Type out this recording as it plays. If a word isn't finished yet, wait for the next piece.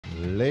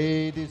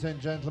Ladies and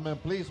gentlemen,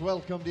 please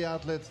welcome the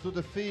athletes to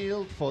the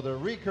field for the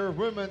Recurve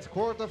Women's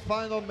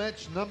Quarterfinal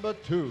match number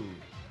 2.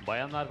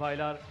 Bayanlar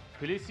baylar,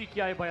 klasik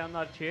yay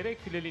bayanlar çeyrek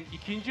finalin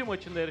ikinci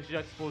maçında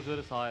yarışacak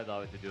sporcuları sahaya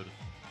davet ediyoruz.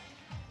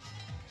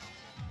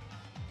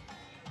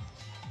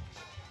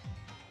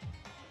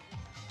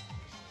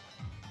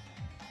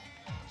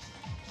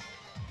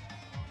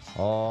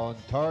 On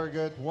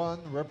target 1,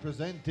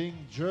 representing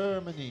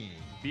Germany,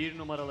 Bir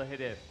numaralı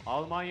hedef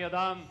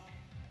Almanya'dan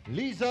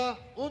Lisa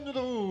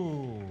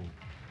Unruh.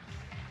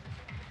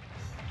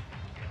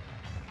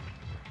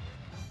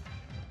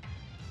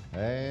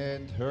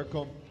 And her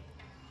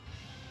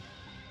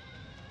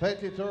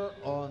competitor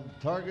on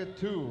target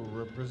 2,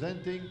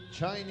 representing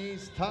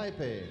Chinese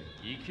Taipei,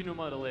 2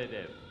 numaralı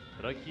hedef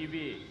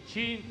rakibi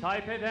Çin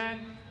Taipei'den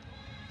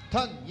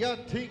Tan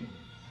Ya-Ting.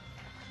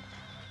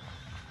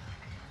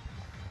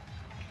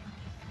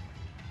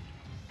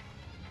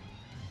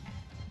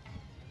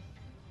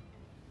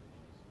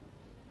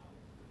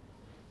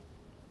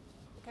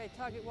 Okay,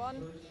 target 1,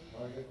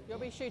 you'll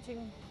be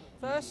shooting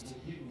first.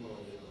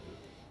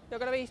 You're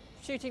going to be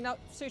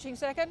shooting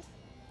second.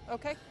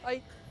 Okay, are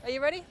you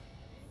ready?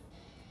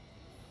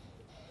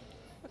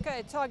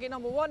 Okay, target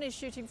number 1 is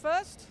shooting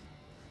first.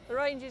 The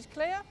range is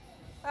clear.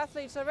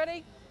 Athletes are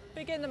ready.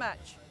 Begin the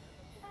match.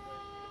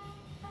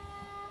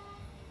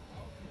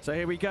 So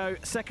here we go,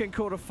 second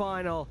quarter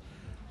final.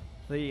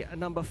 The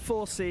number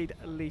 4 seed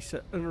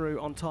Lisa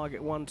Unruh on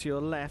target 1 to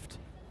your left.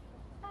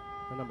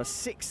 The number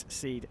 6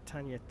 seed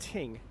Tan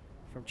Ya-Ting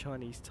from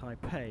Chinese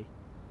Taipei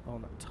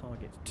on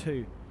target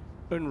 2.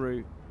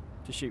 Unruh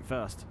to shoot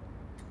first.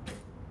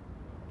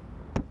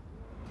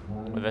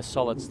 With a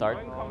solid start.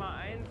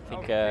 I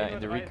think in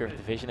the recurve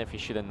division, if you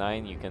shoot a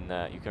 9, you can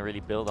really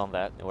build on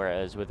that.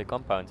 Whereas with the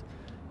compound,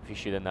 if you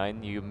shoot a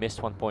 9, you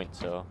missed 1 point.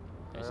 So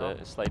there's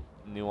a slight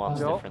nuance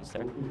difference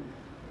there.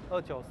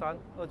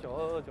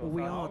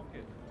 We are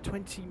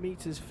 20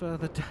 meters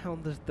further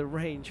down the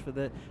range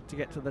to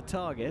get to the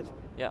target.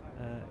 Yeah.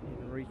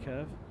 In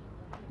recurve.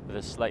 With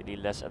a slightly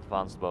less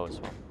advanced bow as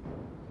well.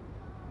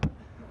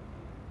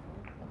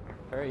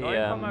 Very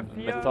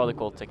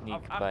methodical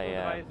technique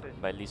by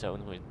Lisa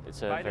Unruh.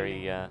 It's a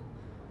very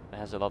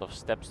has a lot of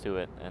steps to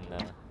it, and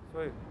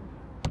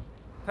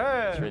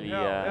it's really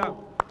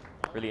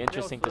really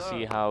interesting to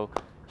see how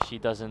she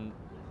doesn't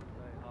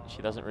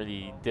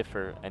really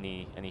differ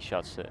any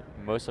shots.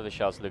 Most of the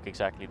shots look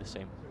exactly the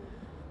same.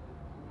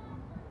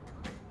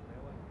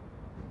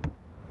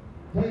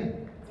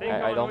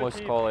 I'd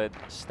almost call it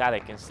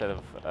static instead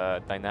of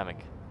dynamic.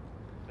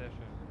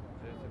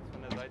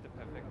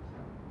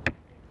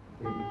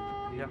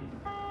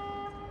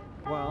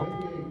 Well,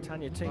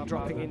 Tan Ya-Ting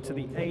dropping into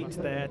the 8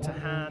 there to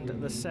hand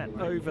the set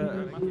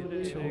over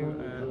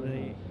to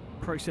the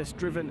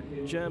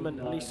process-driven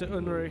German Lisa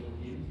Unruh.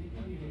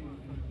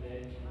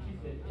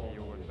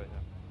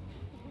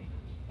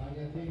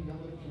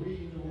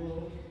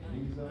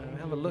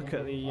 Have a look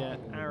at the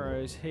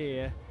arrows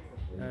here.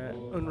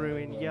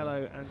 Unruh in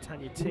yellow and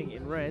Tan Ya-Ting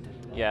in red.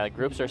 Yeah, the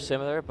groups are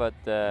similar, but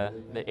the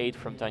 8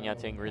 from Tan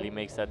Ya-Ting really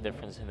makes that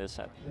difference in this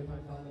set.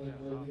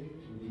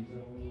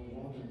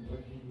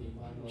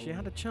 She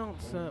had a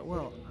chance,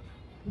 well,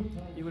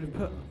 you would have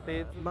put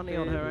money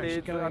on her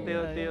actually going,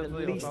 at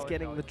least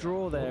getting the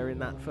draw there in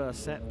that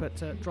first set,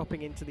 but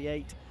dropping into the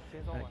 8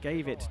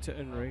 gave it to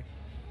Unruh.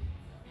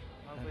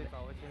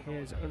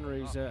 Here's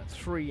Unruh's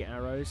 3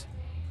 arrows.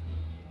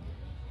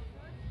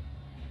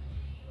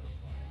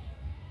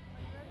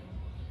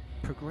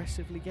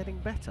 Progressively getting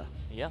better.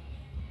 Yeah.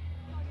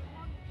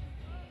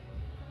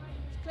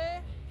 It's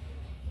clear.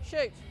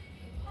 Shoot.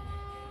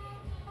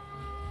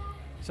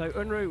 So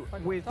Unruh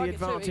with the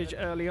advantage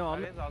early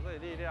on.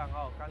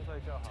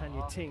 Tan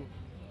Ya-Ting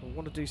will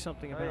want to do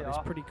something about this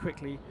pretty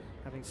quickly,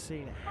 having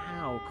seen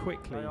how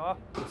quickly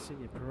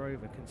Ksenia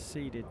Perova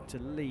conceded to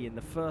Lee in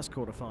the first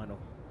quarterfinal.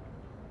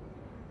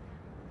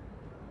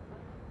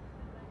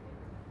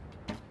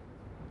 A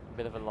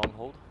bit of a long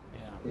hold.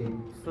 Yeah.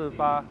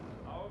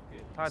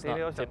 It's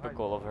not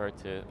typical of her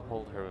to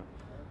hold her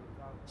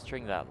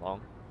string that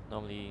long.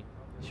 Normally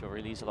she'll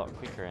release a lot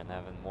quicker and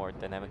have a more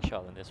dynamic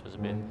shot, and this was a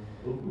bit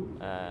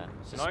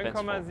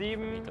suspenseful for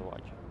me to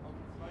watch.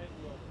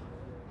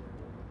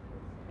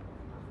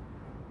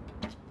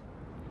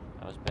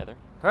 That was better.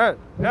 Hey,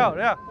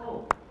 yeah.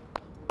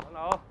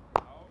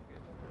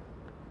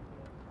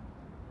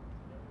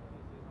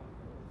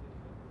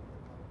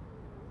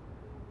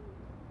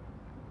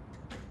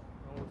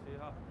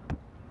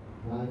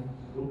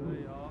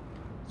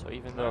 So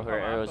even though her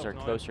arrows are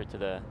closer to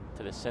the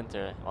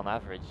center on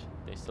average,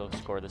 they still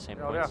score the same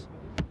points.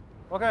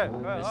 Okay.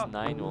 This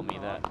 9 will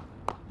mean that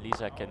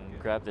Lisa can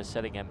grab the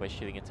set again by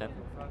shooting a 10.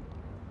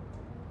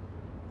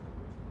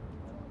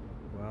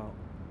 Well,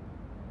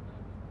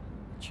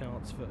 a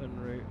chance for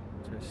Unruh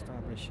to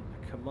establish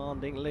a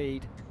commanding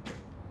lead.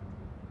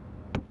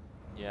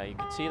 Yeah, you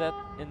can see that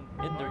in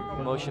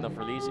the motion of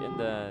release, in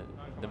the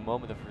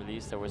moment of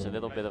release, there was a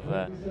little bit of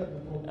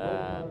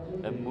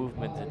a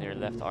movement in her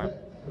left arm.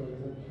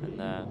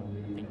 And I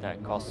think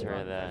that cost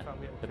her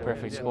the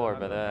perfect score,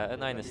 but a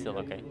 9 is still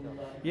okay.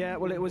 Yeah,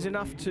 well, it was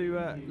enough to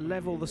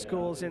level the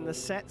scores in the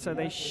set, so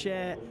they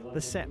share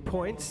the set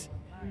points.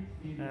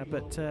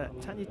 But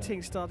Tan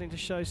Ya-Ting starting to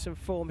show some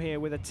form here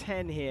with a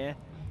 10 here.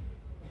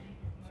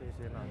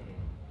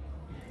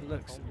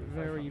 Looks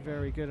very,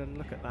 very good, and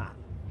look at that.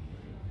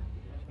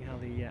 See how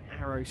the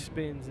arrow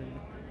spins and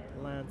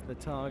lands the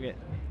target.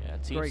 Yeah,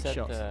 it seems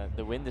that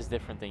the wind is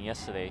different than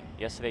yesterday.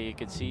 Yesterday you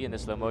could see in the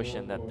slow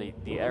motion that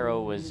the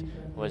arrow was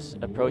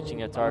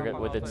approaching a target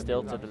with it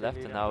still to the left,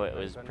 and now it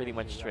was pretty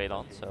much straight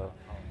on. So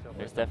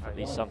there's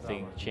definitely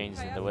something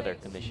changed in the weather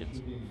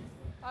conditions.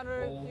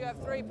 Unruh, you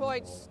have 3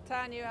 points.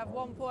 Tan, you have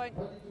 1 point.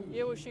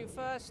 You will shoot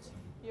first.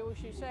 You will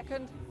shoot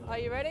second. Are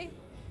you ready?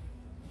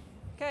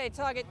 Okay,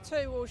 target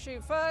 2 will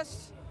shoot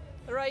first.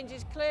 The range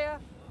is clear.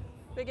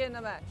 Begin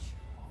the match.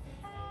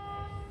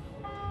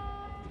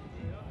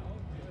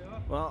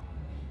 Well,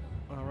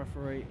 our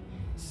referee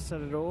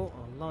said it all,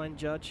 our line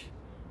judge.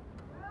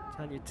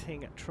 Tan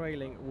Ya-Ting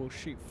trailing will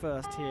shoot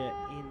first here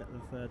in the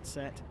third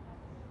set.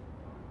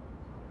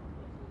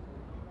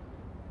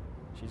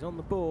 She's on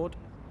the board.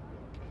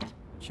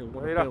 She'll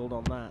want to build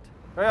on that.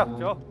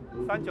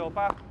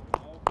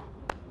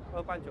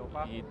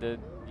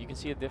 You can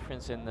see a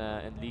difference in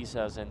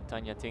Lisa's and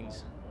Tan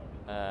Ya-Ting's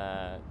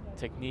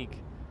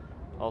technique.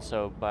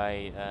 Also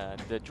by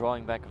the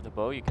drawing back of the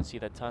bow, you can see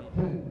that Tan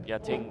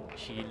Ya-Ting,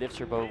 she lifts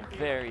her bow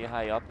very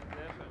high up,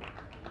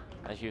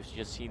 as you've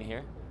just seen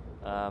here.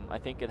 I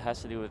think it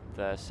has to do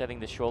with setting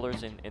the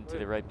shoulders into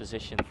the right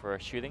position for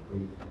shooting,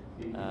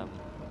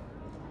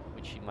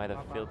 which she might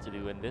have failed to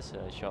do in this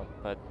shot.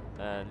 But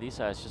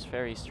Lisa is just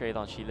very straight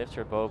on. She lifts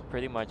her bow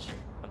pretty much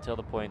until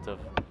the point of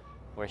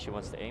where she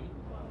wants to aim.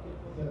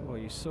 Well,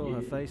 you saw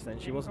her face then.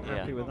 She wasn't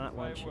happy with that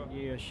one. She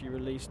knew as she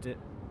released it.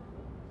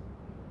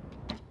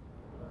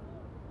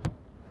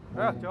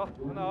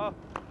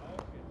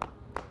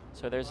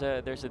 So there's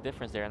a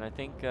difference there, and I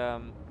think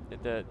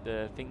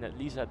the thing that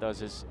Lisa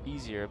does is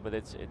easier, but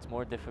it's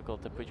more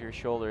difficult to put your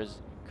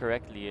shoulders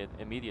correctly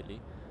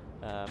immediately.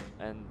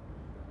 And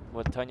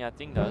what Tan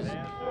Ya-Ting does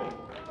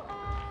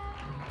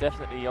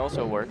definitely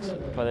also works,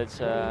 but it's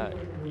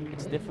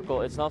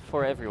difficult. It's not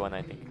for everyone,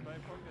 I think.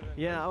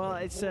 Yeah, well,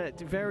 it's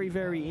very,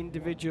 very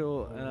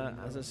individual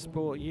as a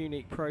sport,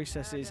 unique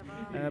processes.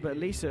 But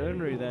Lisa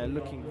Unruh there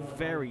looking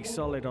very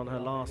solid on her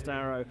last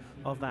arrow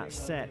of that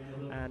set,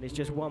 and is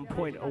just 1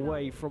 point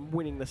away from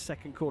winning the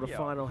second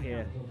quarter-final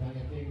here.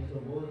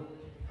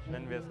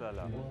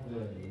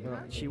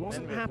 She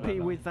wasn't happy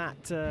with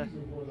that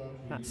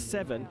that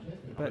 7,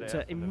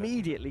 but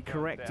immediately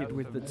corrected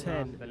with the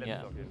 10.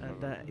 Yeah.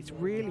 And it's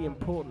really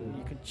important.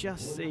 You can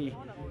just see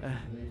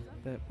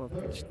well,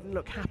 she didn't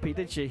look happy,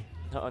 did she?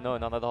 No,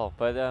 not at all.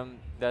 But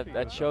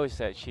that shows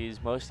that she's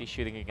mostly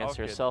shooting against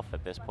herself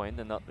at this point,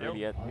 and not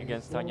really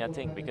against Tan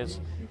Ya-Ting, because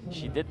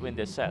she did win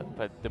this set.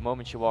 But the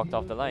moment she walked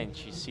off the line,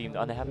 she seemed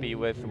unhappy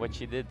with what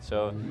she did.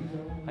 So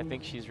I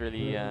think she's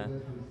really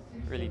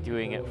really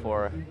doing it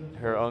for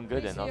her own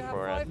good and not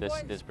for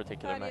this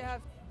particular match. You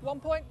have 1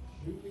 point.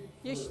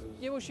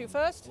 You will shoot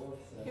first.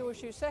 You will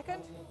shoot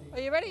second. Are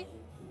you ready?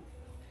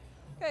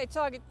 Okay,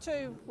 target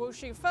 2 will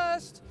shoot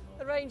first.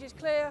 The range is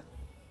clear,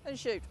 and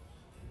shoot.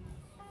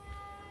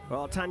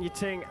 Well, Tan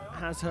Ya-Ting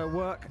has her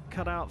work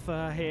cut out for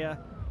her here.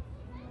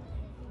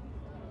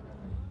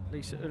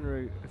 Lisa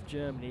Unruh of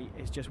Germany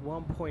is just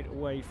 1 point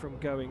away from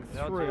going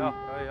through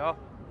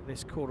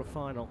this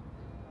quarter-final.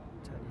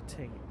 Tan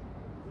Ya-Ting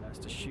has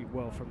to shoot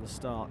well from the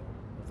start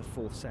of the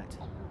fourth set.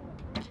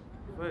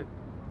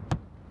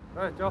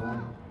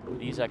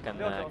 Lisa can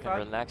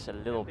relax a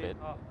little bit.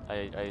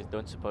 I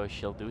don't suppose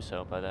she'll do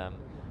so, but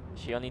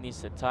she only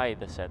needs to tie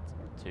the set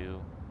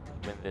to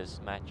win this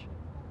match,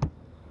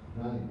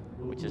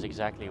 which is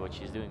exactly what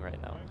she's doing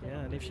right now. Yeah,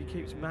 and if she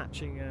keeps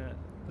matching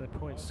the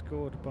points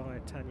scored by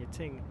Tan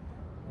Ya-Ting,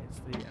 it's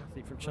the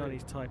athlete from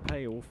Chinese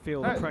Taipei who will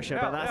feel the pressure,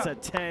 but that's a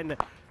 10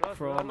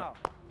 from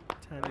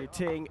Tan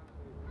Ya-Ting.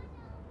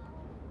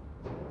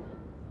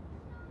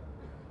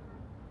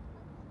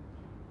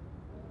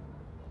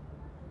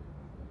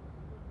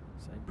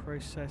 Same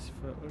process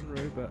for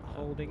Unruh, but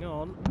holding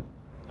on.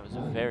 That was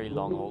a very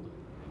long hold.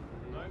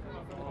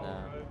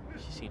 And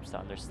she seems to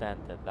understand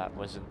that that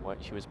wasn't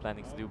what she was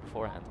planning to do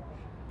beforehand.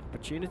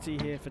 Opportunity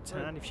here for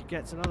Tan if she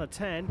gets another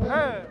 10,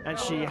 and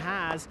she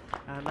has,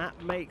 and that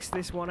makes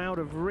this one out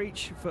of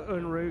reach for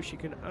Unruh. She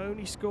can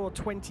only score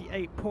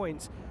 28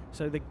 points,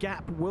 so the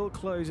gap will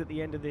close at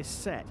the end of this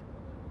set.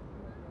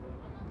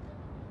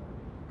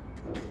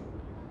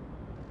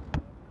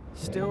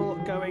 Still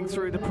going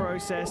through the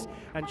process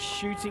and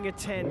shooting a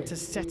 10 to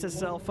set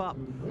herself up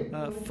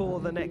for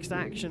the next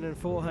action and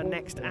for her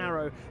next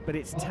arrow. But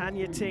it's Tan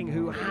Ya-Ting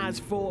who has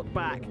fought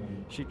back.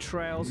 She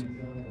trails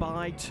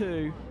by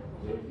 2.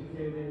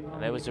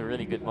 And that was a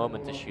really good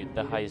moment to shoot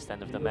the highest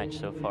end of the match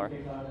so far.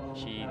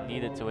 She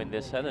needed to win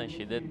this set, and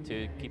she did,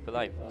 to keep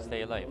alive,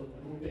 stay alive.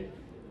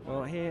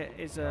 Well, here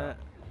is a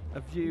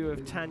view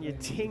of Tan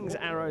Ya-Ting's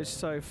arrows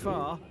so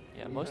far.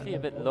 Yeah, mostly a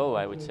bit low,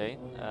 I would say.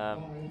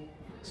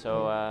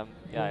 So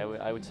yeah,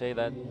 I would say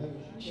that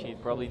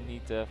she'd probably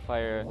need to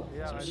fire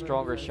some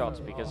stronger shots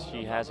because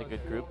she has a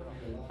good group.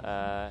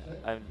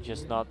 I'm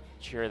just not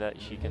sure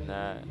that she can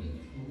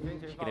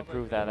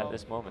improve that at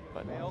this moment.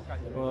 But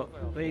well,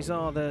 these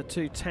are the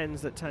two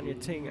 10s that Tan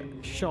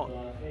Ya-Ting shot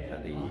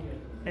at the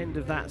end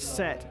of that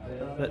set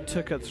that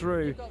took her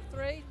through. You've got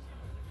 3.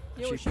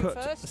 You will She shoot put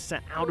first. the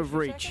set You out will of shoot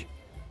reach. second.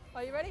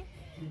 Are you ready?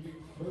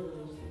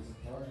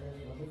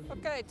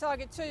 Okay,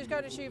 target 2 is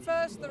going to shoot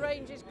first. The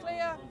range is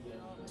clear.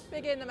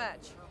 Begin the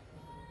match.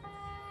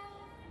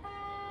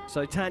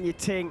 So Tan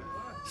Ya-Ting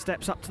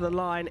steps up to the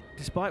line.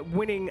 Despite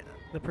winning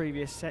the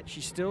previous set,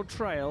 she still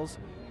trails,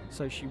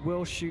 so she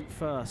will shoot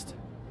first.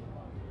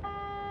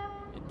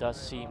 it does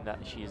seem that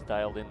she's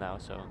dialed in now,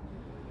 so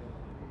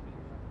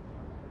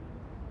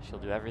she'll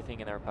do everything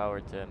in her power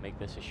to make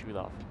this a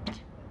shoot-off.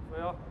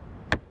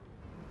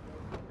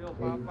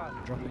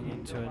 Dropping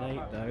into an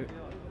 8 though.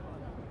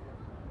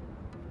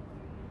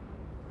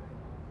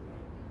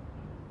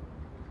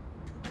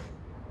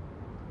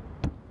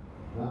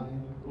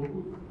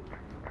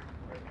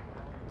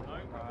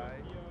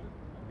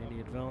 Any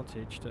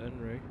advantage to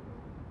Unruh.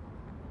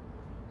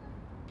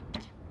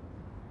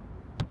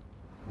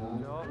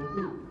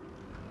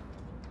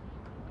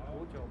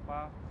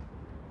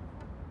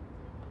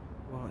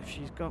 Well, if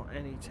she's got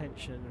any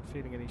tension and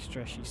feeling any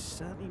stress, she's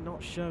certainly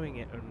not showing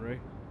it, Unruh.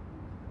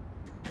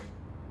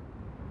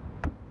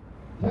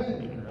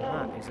 And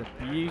that is a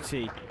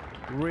beauty.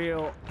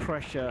 Real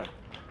pressure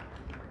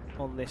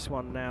on this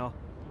one now.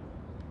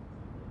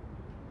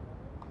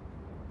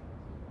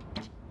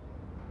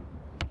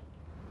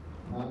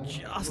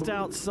 Just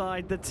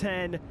outside the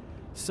 10,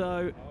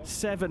 so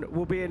 7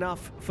 will be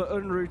enough for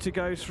Unruh to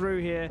go through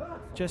here,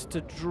 just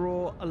to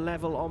draw a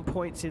level on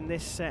points in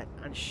this set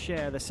and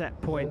share the set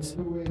points.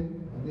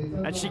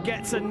 And she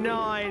gets a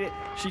 9.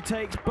 She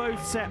takes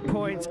both set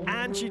points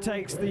and she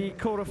takes the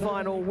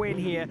quarterfinal win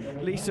here.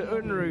 Lisa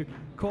Unruh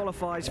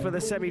qualifies for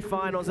the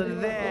semi-finals,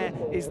 and there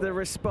is the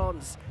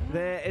response.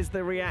 There is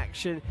the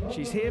reaction.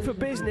 She's here for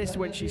business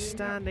when she's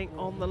standing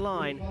on the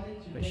line,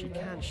 but she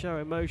can show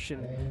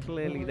emotion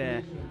clearly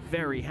there.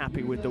 Very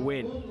happy with the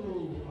win.